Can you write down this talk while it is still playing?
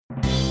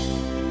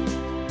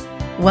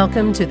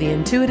Welcome to the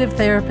Intuitive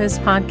Therapist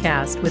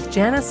Podcast with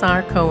Janis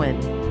Cohen,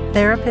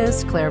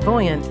 therapist,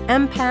 clairvoyant,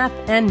 empath,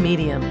 and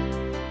medium.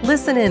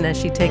 Listen in as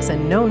she takes a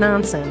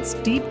no-nonsense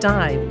deep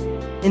dive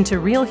into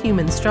real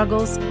human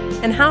struggles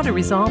and how to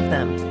resolve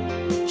them.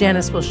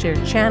 Janis will share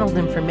channeled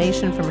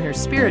information from her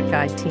spirit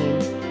guide team,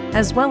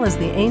 as well as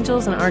the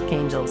angels and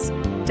archangels,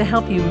 to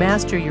help you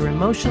master your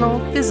emotional,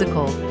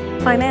 physical,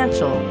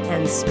 financial,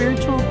 and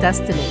spiritual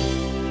destiny.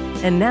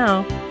 And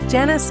now,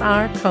 Janis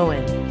R.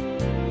 Cohen.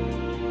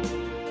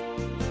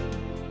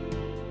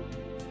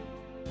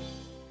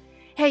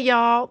 Hey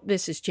y'all,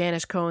 this is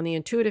Janis Cohen, the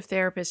Intuitive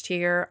Therapist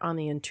here on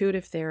the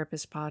Intuitive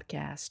Therapist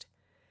Podcast.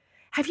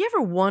 Have you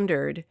ever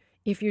wondered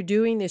if you're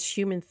doing this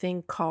human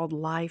thing called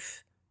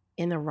life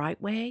in the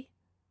right way?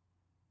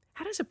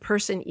 How does a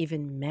person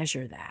even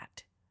measure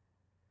that?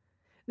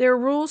 There are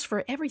rules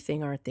for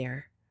everything, aren't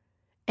there?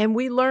 And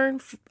we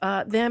learn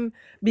them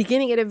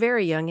beginning at a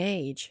very young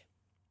age.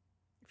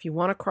 If you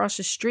want to cross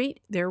the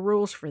street, there are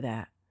rules for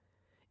that.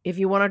 If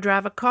you want to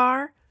drive a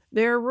car,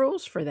 there are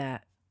rules for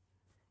that.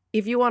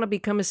 If you want to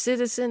become a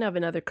citizen of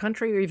another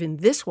country, or even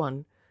this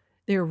one,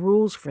 there are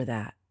rules for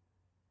that.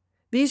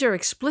 These are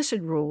explicit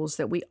rules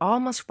that we all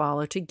must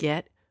follow to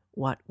get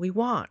what we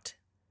want.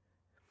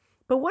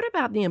 But what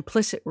about the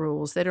implicit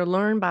rules that are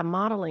learned by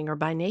modeling or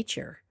by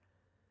nature?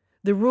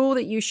 The rule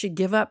that you should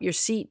give up your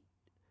seat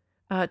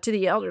to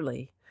the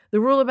elderly, the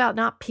rule about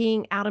not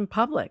peeing out in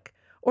public,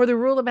 or the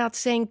rule about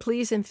saying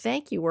please and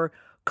thank you, or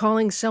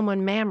calling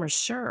someone ma'am or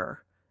sir.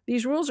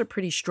 These rules are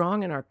pretty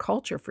strong in our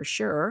culture for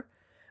sure,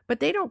 but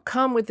they don't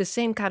come with the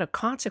same kind of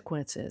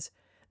consequences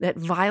that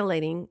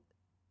violating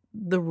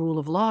the rule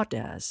of law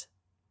does.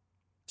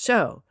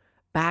 So,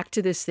 back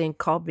to this thing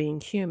called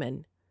being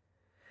human.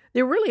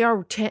 There really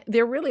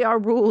are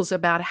rules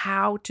about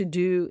how to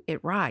do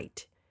it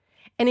right.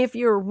 And if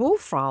you're a rule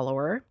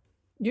follower,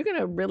 you're going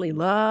to really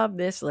love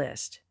this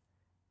list.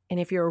 And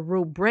if you're a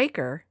rule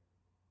breaker,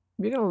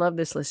 you're going to love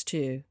this list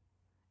too.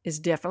 It's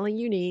definitely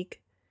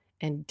unique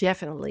and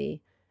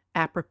definitely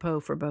apropos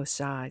for both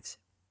sides.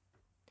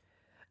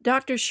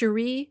 Dr.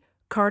 Cherie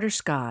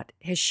Carter-Scott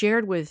has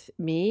shared with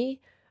me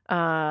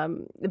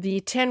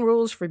the 10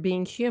 rules for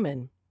being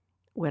human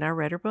when I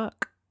read her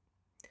book.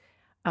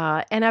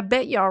 And I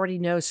bet you already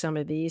know some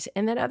of these,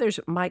 and then others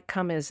might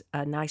come as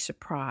a nice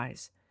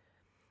surprise.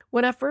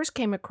 When I first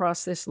came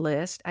across this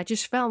list, I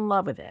just fell in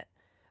love with it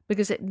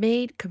because it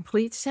made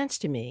complete sense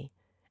to me,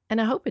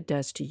 and I hope it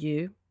does to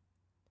you.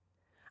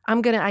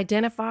 I'm going to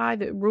identify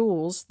the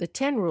rules, the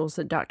 10 rules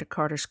that Dr.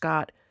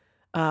 Carter-Scott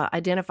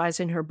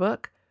identifies in her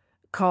book,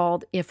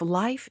 called If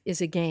Life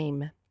is a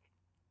Game.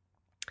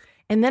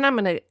 And then I'm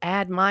going to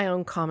add my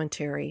own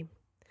commentary.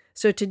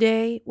 So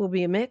today will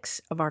be a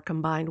mix of our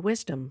combined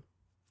wisdom.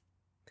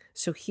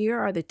 So here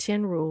are the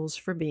 10 rules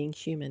for being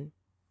human.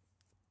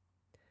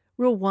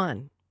 Rule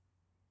 1.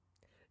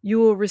 You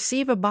will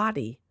receive a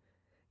body.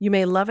 You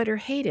may love it or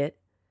hate it,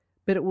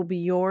 but it will be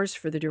yours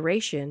for the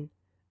duration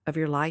of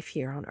your life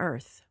here on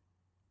earth.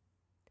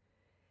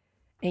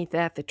 Ain't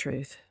that the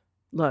truth?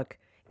 Look,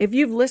 if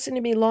you've listened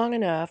to me long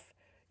enough,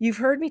 you've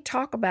heard me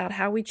talk about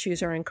how we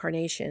choose our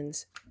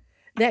incarnations.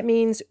 That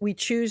means we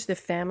choose the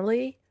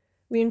family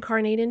we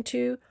incarnate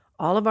into,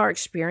 all of our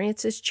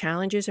experiences,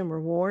 challenges, and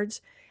rewards,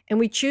 and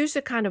we choose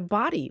the kind of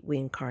body we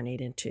incarnate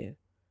into.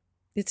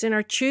 It's in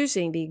our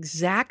choosing the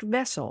exact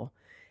vessel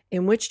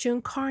in which to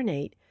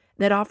incarnate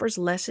that offers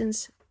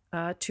lessons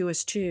to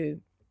us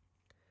too.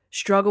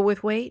 Struggle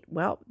with weight?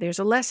 Well, there's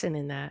a lesson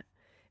in that.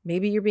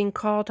 Maybe you're being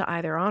called to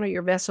either honor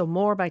your vessel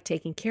more by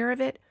taking care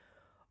of it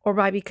or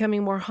by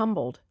becoming more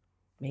humbled.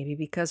 Maybe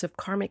because of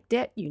karmic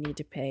debt you need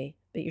to pay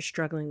that you're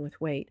struggling with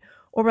weight,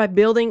 or by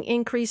building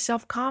increased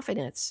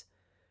self-confidence,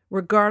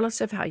 regardless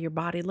of how your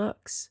body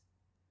looks.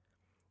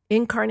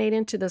 Incarnate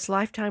into this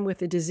lifetime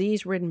with a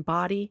disease-ridden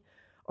body,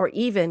 or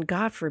even,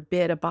 God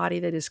forbid, a body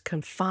that is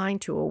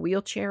confined to a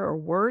wheelchair or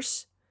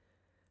worse.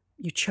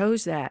 You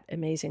chose that,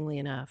 amazingly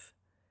enough.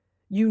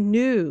 You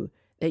knew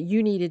that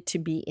you needed to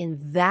be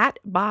in that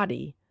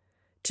body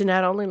to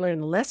not only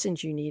learn the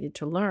lessons you needed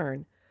to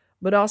learn,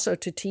 but also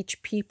to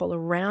teach people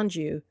around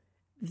you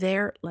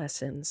their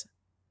lessons.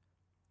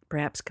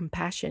 Perhaps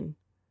compassion,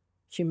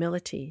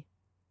 humility,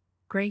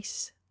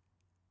 grace,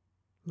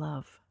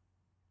 love.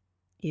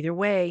 Either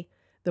way,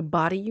 the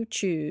body you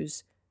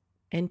choose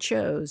and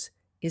chose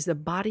is the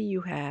body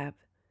you have.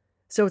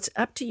 So it's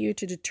up to you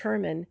to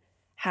determine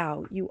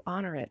how you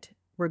honor it,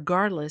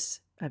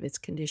 regardless of its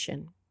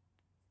condition.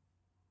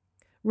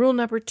 Rule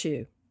number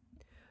 2,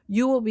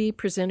 you will be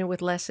presented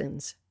with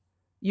lessons.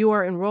 You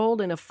are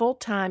enrolled in a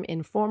full-time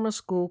informal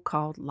school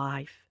called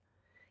Life.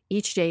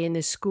 Each day in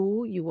this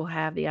school, you will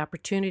have the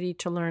opportunity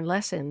to learn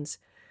lessons.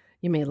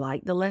 You may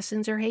like the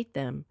lessons or hate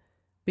them,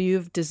 but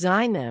you've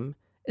designed them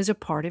as a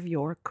part of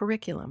your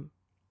curriculum.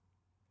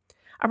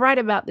 I write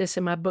about this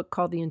in my book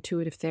called The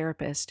Intuitive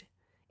Therapist.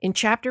 In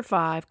Chapter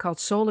 5, called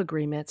Soul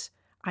Agreements,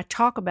 I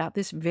talk about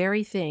this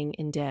very thing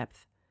in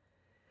depth.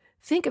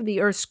 Think of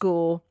the Earth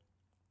School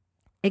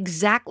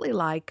exactly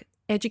like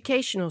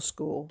educational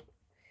school.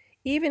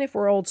 Even if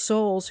we're old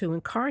souls who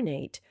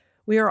incarnate,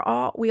 We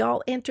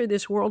all enter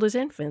this world as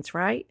infants,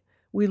 right?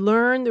 We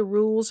learn the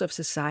rules of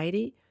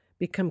society,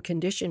 become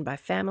conditioned by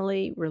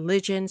family,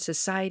 religion,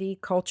 society,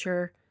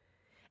 culture.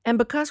 And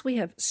because we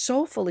have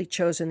soulfully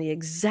chosen the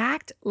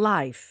exact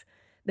life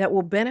that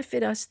will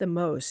benefit us the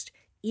most,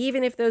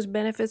 even if those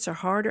benefits are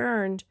hard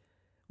earned,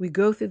 we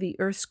go through the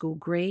earth school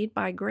grade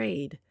by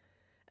grade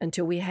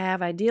until we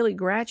have ideally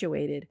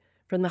graduated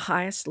from the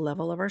highest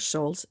level of our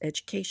soul's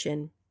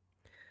education.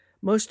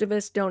 Most of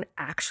us don't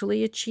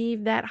actually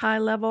achieve that high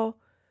level,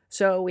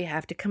 so we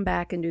have to come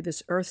back and do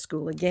this earth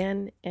school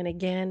again and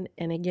again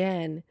and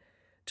again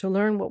to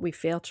learn what we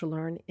failed to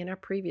learn in our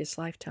previous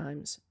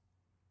lifetimes.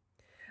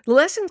 The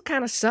lessons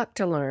kind of suck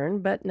to learn,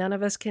 but none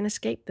of us can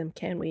escape them,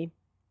 can we?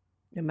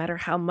 No matter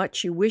how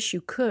much you wish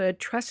you could,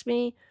 trust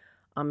me,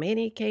 on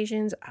many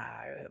occasions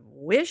I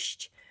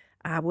wished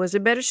I was a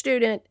better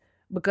student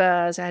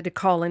because I had to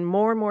call in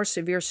more and more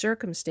severe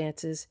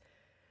circumstances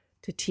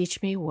to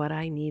teach me what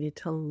I needed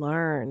to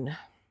learn.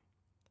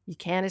 You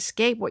can't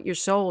escape what your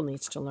soul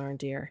needs to learn,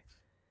 dear.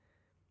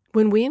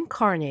 When we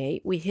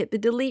incarnate, we hit the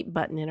delete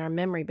button in our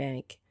memory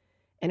bank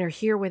and are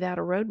here without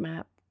a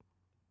roadmap.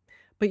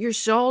 But your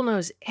soul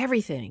knows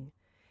everything.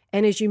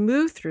 And as you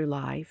move through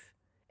life,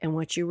 and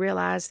once you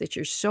realize that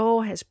your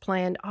soul has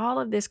planned all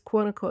of this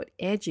quote-unquote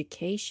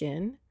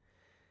education,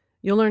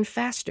 you'll learn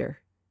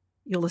faster.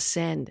 You'll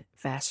ascend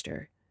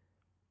faster.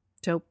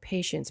 So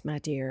patience, my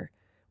dear.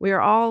 We are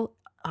all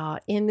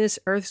in this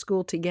earth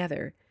school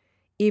together,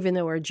 even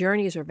though our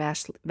journeys are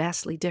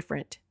vastly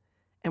different,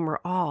 and we're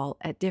all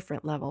at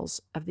different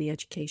levels of the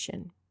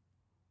education.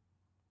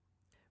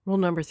 Rule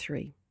number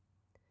 3,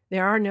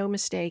 there are no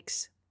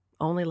mistakes,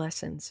 only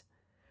lessons.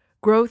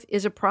 Growth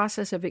is a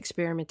process of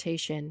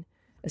experimentation,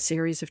 a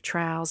series of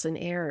trials and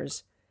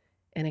errors,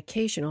 and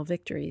occasional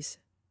victories.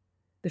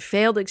 The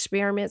failed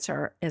experiments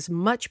are as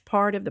much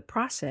part of the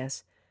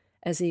process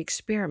as the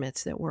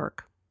experiments that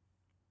work.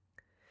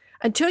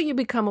 Until you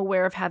become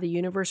aware of how the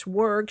universe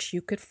works,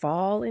 you could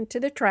fall into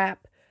the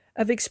trap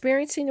of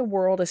experiencing the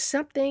world as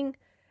something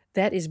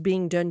that is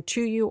being done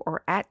to you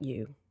or at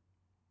you.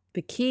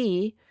 The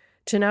key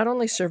to not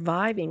only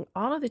surviving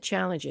all of the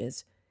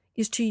challenges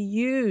is to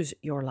use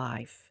your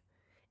life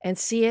and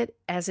see it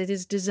as it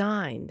is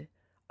designed,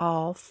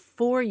 all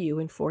for you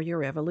and for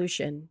your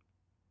evolution.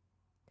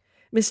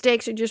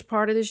 Mistakes are just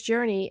part of this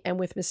journey, and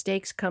with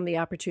mistakes come the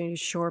opportunity to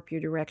shore up your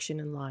direction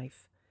in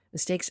life.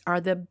 Mistakes are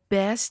the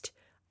best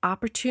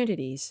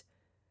opportunities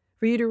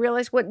for you to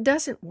realize what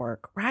doesn't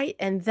work, right?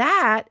 And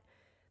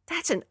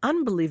that's an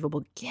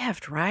unbelievable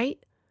gift,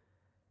 right?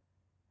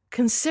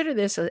 Consider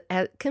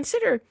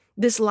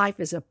this life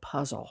as a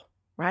puzzle,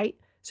 right?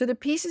 So the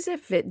pieces that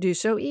fit do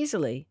so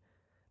easily,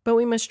 but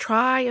we must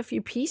try a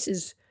few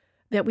pieces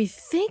that we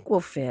think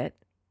will fit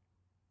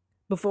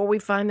before we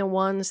find the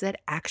ones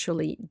that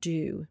actually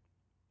do.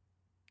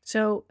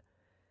 So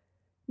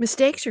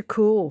mistakes are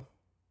cool.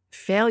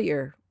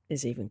 Failure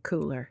is even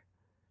cooler.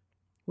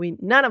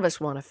 None of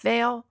us want to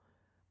fail,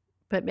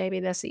 but maybe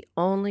that's the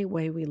only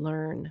way we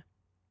learn.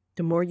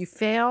 The more you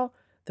fail,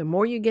 the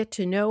more you get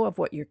to know of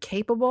what you're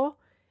capable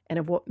and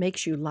of what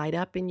makes you light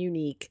up and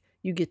unique.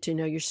 You get to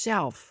know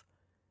yourself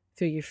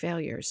through your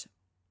failures.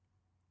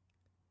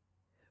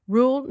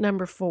 Rule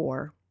number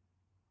 4,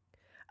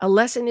 a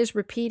lesson is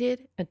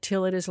repeated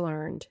until it is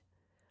learned.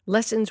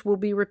 Lessons will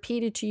be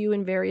repeated to you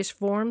in various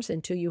forms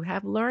until you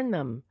have learned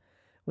them.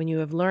 When you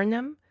have learned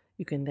them,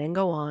 you can then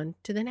go on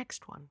to the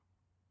next one.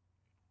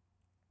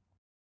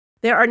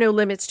 There are no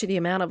limits to the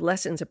amount of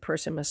lessons a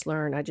person must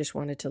learn. I just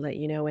wanted to let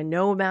you know. And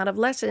no amount of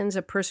lessons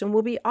a person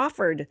will be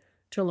offered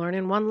to learn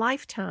in one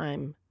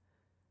lifetime.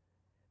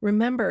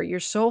 Remember, your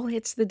soul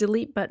hits the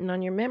delete button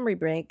on your memory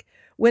bank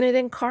when it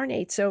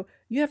incarnates, so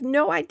you have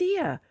no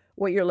idea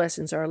what your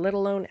lessons are, let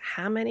alone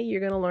how many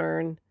you're going to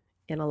learn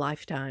in a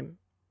lifetime.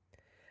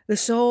 The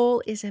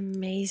soul is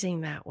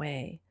amazing that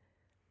way.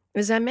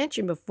 As I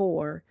mentioned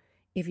before,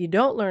 if you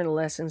don't learn the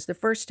lessons the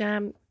first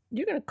time,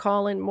 you're going to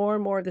call in more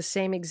and more of the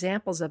same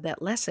examples of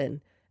that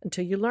lesson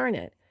until you learn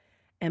it.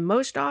 And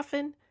most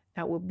often,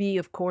 that will be,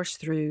 of course,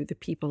 through the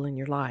people in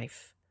your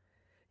life.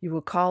 You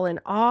will call in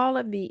all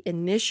of the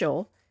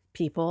initial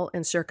people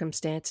and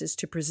circumstances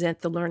to present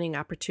the learning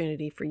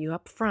opportunity for you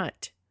up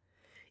front.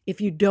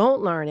 If you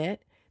don't learn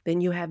it, then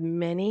you have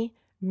many,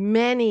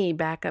 many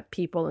backup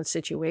people and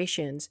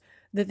situations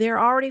that they're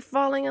already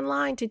falling in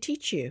line to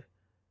teach you.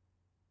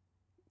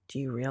 Do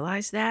you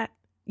realize that?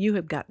 You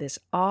have got this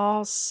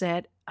all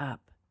set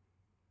up.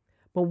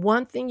 But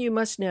one thing you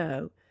must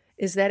know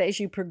is that as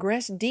you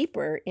progress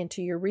deeper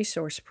into your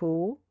resource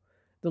pool,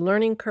 the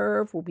learning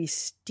curve will be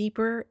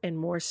steeper and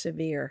more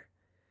severe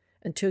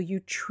until you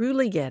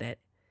truly get it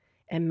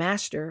and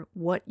master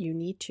what you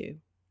need to.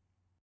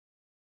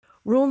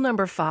 Rule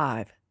number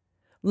 5,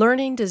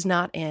 learning does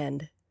not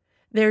end.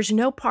 There's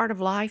no part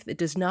of life that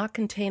does not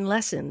contain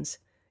lessons.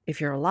 If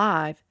you're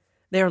alive,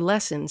 there are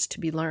lessons to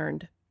be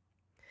learned.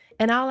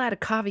 And I'll add a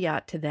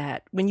caveat to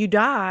that. When you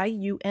die,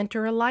 you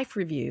enter a life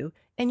review,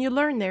 and you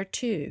learn there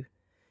too.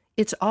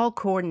 It's all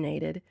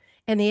coordinated,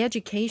 and the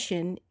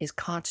education is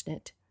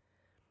constant.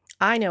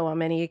 I know on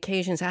many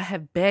occasions I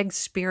have begged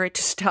Spirit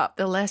to stop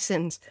the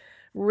lessons,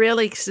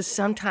 really, because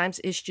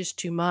sometimes it's just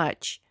too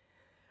much.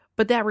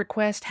 But that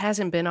request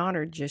hasn't been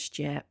honored just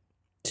yet.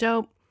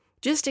 So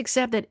just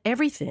accept that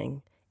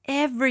everything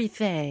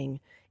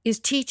is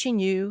teaching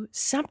you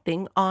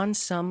something on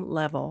some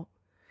level.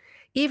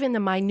 Even the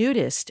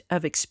minutest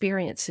of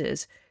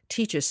experiences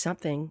teaches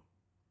something,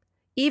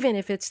 even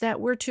if it's that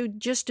we're to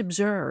just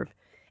observe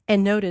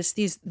and notice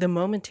the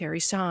momentary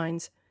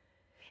signs.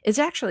 It's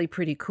actually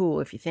pretty cool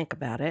if you think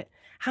about it,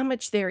 how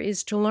much there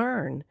is to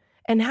learn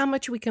and how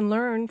much we can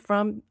learn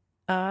from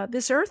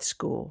this earth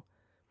school.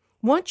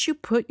 Once you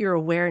put your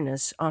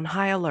awareness on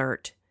high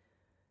alert,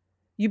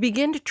 you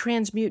begin to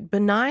transmute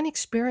benign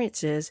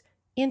experiences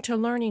into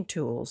learning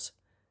tools.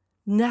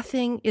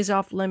 Nothing is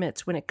off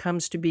limits when it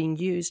comes to being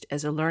used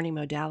as a learning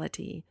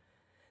modality.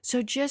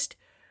 So just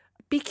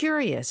be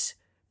curious,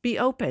 be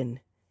open,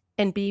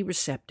 and be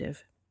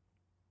receptive.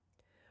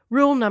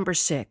 Rule number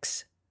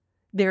 6.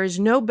 There is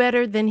no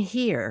better than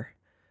here.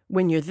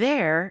 When your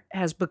there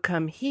has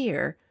become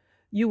here,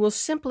 you will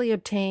simply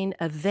obtain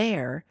a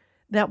there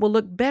that will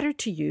look better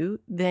to you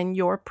than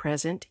your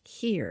present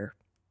here.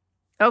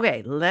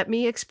 Okay, let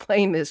me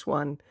explain this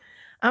one.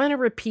 I'm going to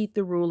repeat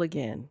the rule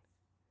again.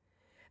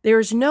 There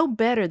is no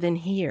better than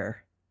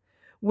here.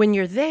 When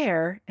your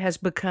there has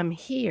become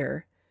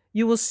here,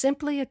 you will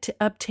simply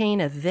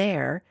obtain a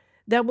there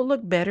that will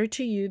look better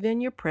to you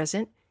than your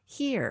present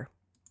here.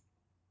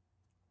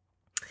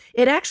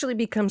 It actually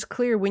becomes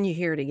clear when you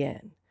hear it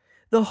again.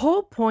 The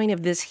whole point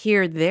of this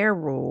here-there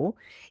rule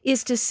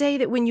is to say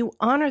that when you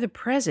honor the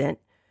present,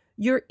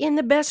 you're in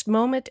the best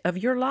moment of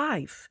your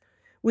life.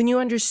 When you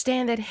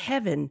understand that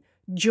heaven,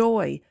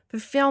 joy,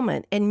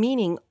 fulfillment, and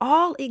meaning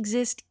all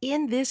exist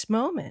in this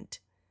moment,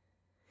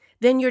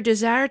 then your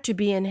desire to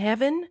be in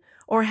heaven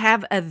or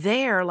have a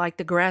there like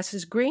the grass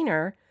is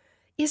greener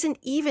isn't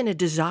even a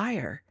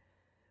desire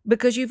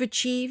because you've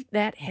achieved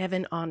that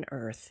heaven on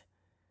earth.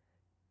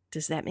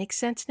 Does that make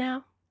sense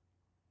now?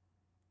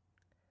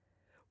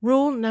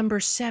 Rule number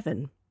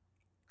 7.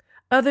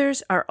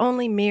 Others are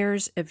only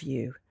mirrors of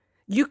you.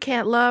 You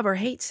can't love or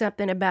hate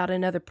something about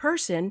another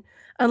person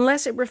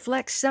unless it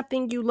reflects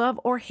something you love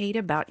or hate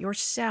about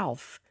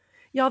yourself.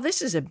 Y'all,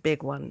 this is a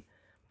big one.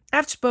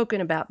 I've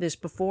spoken about this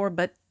before,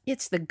 but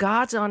it's the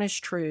God's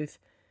honest truth.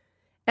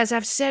 As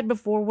I've said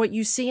before, what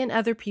you see in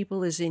other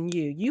people is in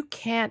you. You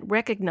can't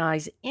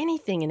recognize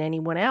anything in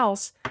anyone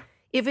else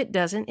if it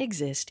doesn't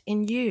exist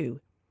in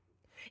you.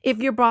 If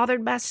you're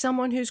bothered by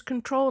someone who's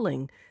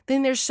controlling,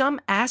 then there's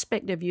some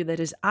aspect of you that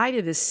is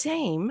either the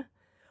same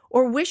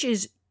or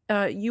wishes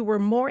you were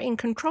more in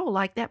control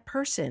like that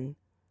person.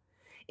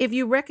 If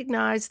you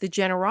recognize the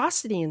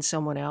generosity in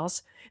someone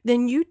else,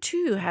 then you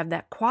too have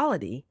that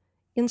quality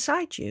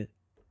inside you.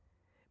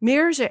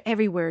 Mirrors are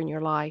everywhere in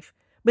your life,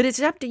 but it's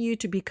up to you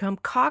to become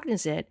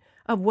cognizant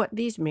of what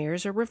these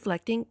mirrors are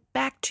reflecting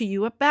back to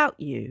you about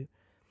you.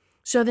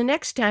 So the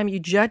next time you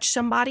judge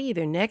somebody,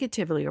 either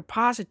negatively or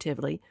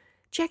positively,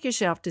 check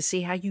yourself to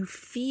see how you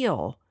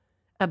feel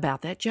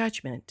about that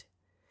judgment.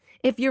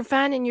 If you're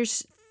finding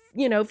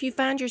if you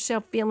find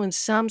yourself feeling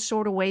some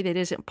sort of way that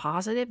isn't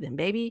positive, then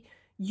maybe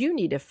you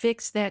need to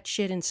fix that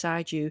shit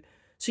inside you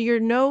so you're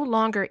no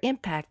longer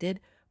impacted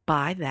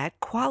by that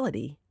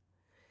quality.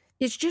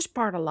 It's just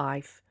part of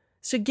life.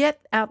 So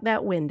get out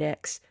that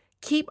Windex.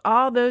 Keep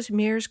all those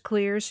mirrors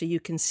clear so you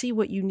can see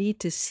what you need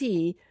to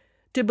see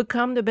to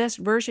become the best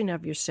version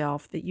of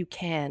yourself that you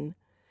can.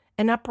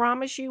 And I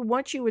promise you,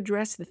 once you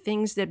address the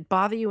things that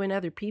bother you in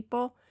other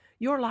people,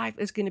 your life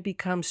is going to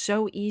become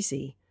so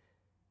easy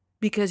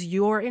because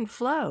you're in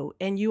flow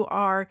and you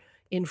are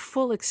in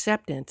full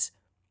acceptance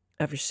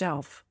of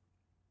yourself.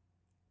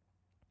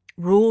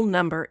 Rule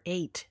number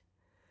 8.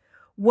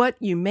 What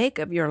you make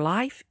of your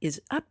life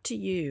is up to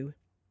you.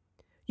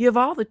 You have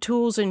all the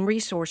tools and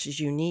resources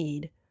you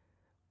need.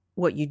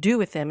 What you do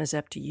with them is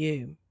up to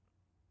you.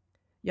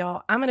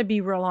 Y'all, I'm going to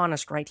be real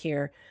honest right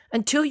here.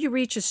 Until you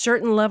reach a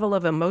certain level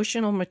of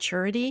emotional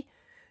maturity,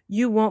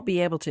 you won't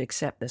be able to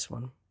accept this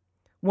one.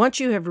 Once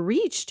you have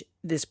reached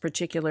this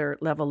particular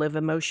level of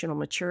emotional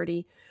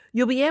maturity,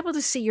 you'll be able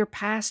to see your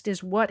past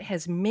as what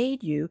has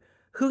made you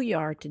who you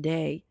are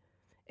today,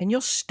 and you'll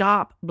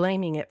stop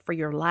blaming it for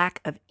your lack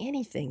of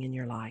anything in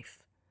your life.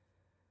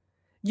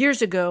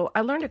 Years ago,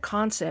 I learned a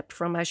concept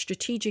from my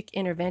strategic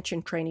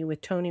intervention training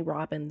with Tony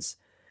Robbins.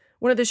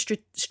 One of the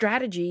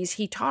strategies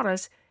he taught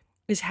us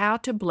is how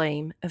to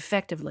blame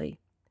effectively.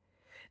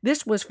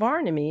 This was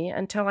foreign to me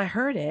until I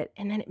heard it,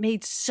 and then it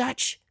made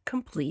such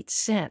complete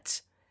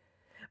sense.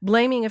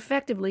 Blaming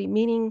effectively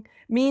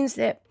means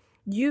that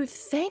you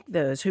thank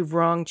those who've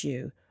wronged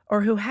you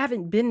or who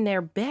haven't been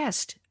their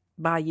best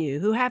by you,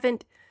 who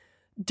haven't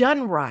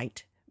done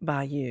right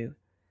by you.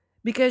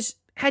 Because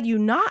had you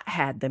not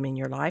had them in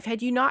your life,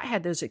 had you not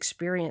had those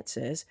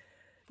experiences,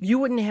 you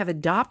wouldn't have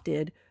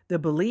adopted the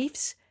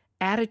beliefs,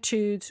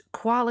 attitudes,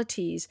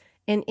 qualities,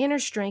 and inner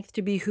strength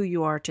to be who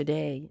you are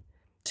today.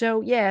 So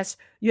yes,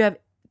 you have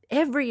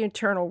every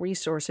internal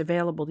resource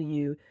available to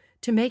you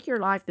to make your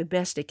life the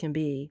best it can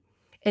be.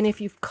 And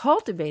if you've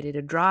cultivated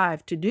a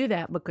drive to do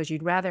that because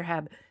you'd rather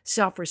have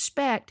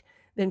self-respect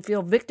than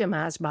feel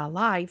victimized by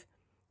life,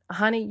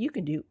 honey, you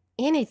can do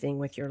anything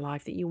with your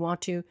life that you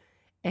want to,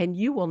 and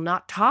you will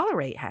not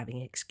tolerate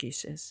having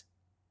excuses.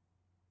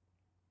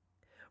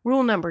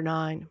 Rule number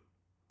 9,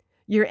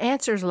 your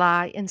answers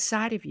lie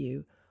inside of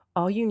you.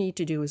 All you need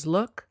to do is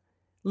look,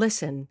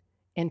 listen,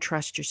 and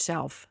trust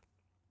yourself.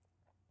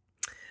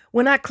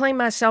 When I claimed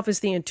myself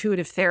as the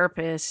intuitive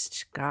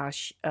therapist,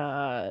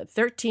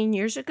 13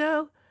 years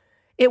ago,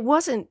 it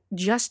wasn't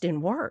just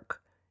in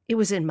work. It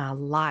was in my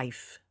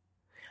life.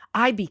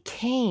 I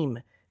became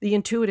the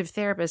intuitive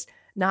therapist,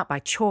 not by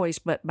choice,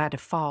 but by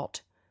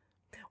default.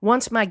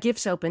 Once my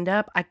gifts opened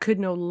up, I could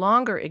no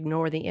longer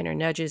ignore the inner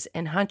nudges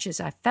and hunches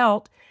I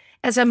felt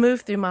as I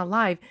moved through my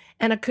life,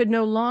 and I could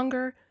no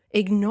longer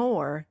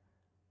ignore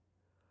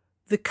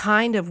the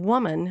kind of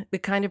woman, the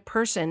kind of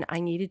person I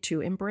needed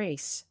to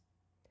embrace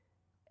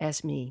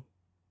as me.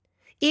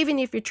 Even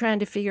if you're trying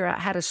to figure out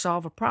how to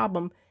solve a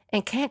problem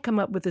and can't come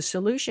up with a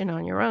solution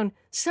on your own,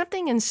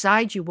 something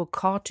inside you will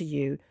call to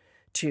you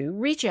to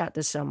reach out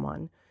to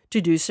someone, to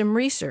do some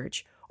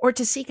research, or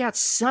to seek out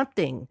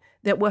something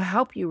that will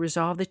help you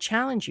resolve the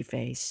challenge you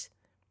face.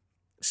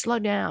 Slow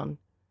down.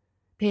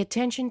 Pay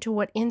attention to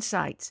what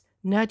insights,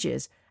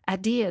 nudges,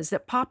 ideas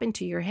that pop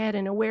into your head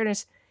and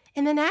awareness,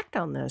 and then act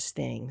on those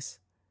things.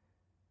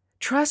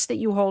 Trust that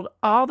you hold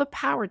all the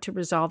power to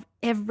resolve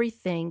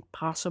everything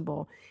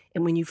possible.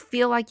 And when you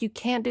feel like you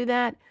can't do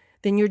that,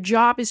 then your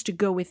job is to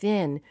go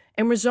within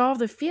and resolve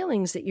the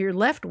feelings that you're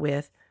left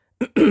with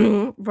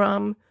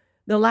from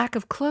the lack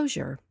of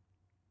closure.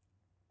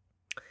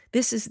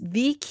 This is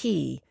the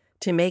key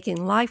to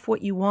making life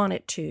what you want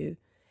it to,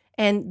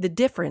 and the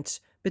difference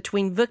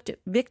between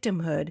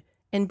victimhood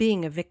and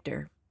being a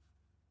victor.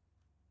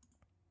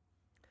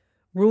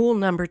 Rule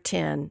number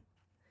 10.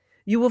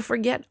 You will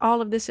forget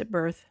all of this at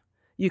birth.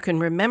 You can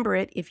remember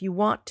it if you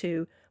want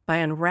to by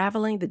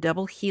unraveling the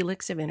double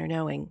helix of inner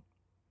knowing.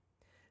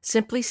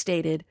 Simply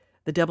stated,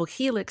 the double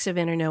helix of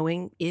inner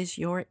knowing is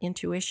your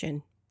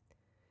intuition.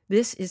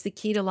 This is the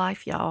key to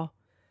life, y'all.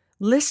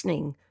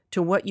 Listening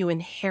to what you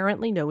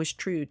inherently know is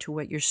true, to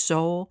what your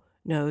soul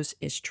knows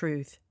is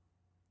truth.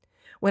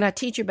 When I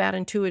teach about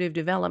intuitive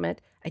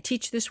development, I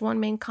teach this one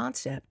main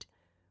concept.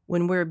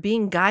 When we're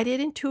being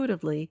guided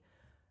intuitively,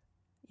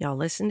 y'all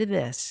listen to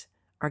this,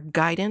 our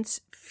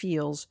guidance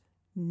feels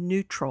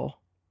neutral.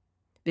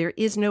 There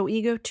is no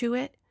ego to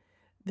it.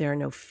 There are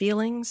no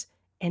feelings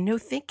and no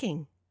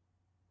thinking.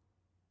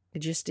 It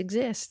just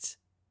exists.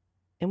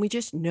 And we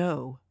just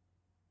know.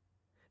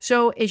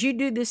 So as you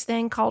do this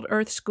thing called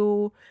Earth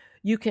School,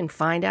 you can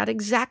find out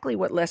exactly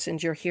what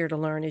lessons you're here to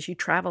learn as you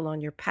travel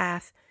on your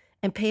path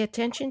and pay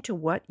attention to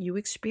what you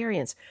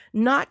experience,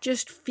 not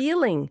just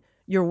feeling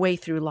your way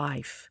through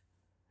life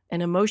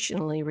and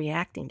emotionally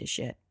reacting to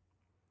shit.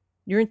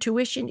 Your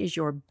intuition is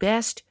your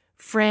best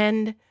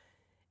friend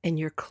and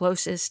your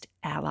closest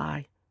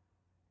ally.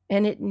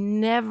 And it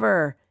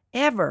never,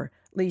 ever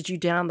leads you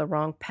down the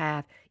wrong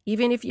path,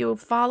 even if you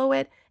follow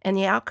it and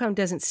the outcome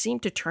doesn't seem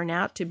to turn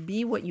out to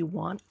be what you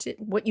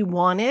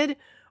wanted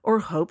or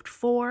hoped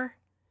for.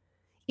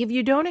 If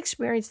you don't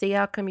experience the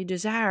outcome you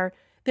desire,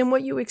 then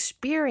what you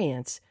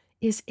experience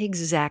is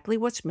exactly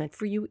what's meant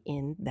for you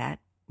in that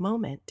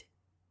moment.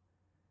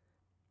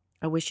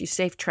 I wish you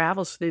safe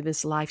travels through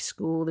this life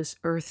school, this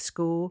Earth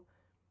School,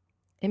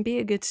 and be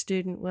a good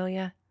student, will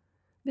ya?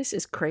 This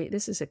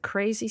is a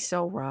crazy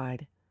soul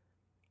ride.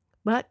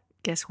 But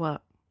guess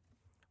what?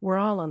 We're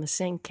all on the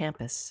same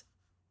campus.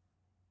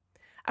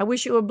 I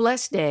wish you a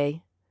blessed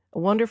day, a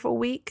wonderful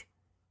week,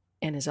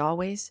 and as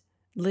always,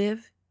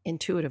 live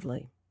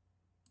intuitively.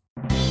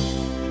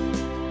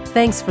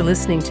 Thanks for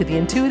listening to The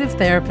Intuitive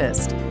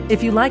Therapist.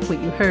 If you like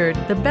what you heard,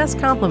 the best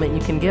compliment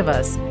you can give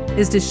us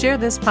is to share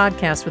this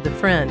podcast with a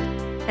friend.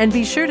 And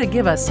be sure to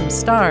give us some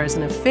stars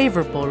and a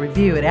favorable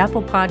review at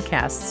Apple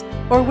Podcasts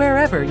or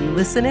wherever you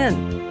listen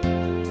in.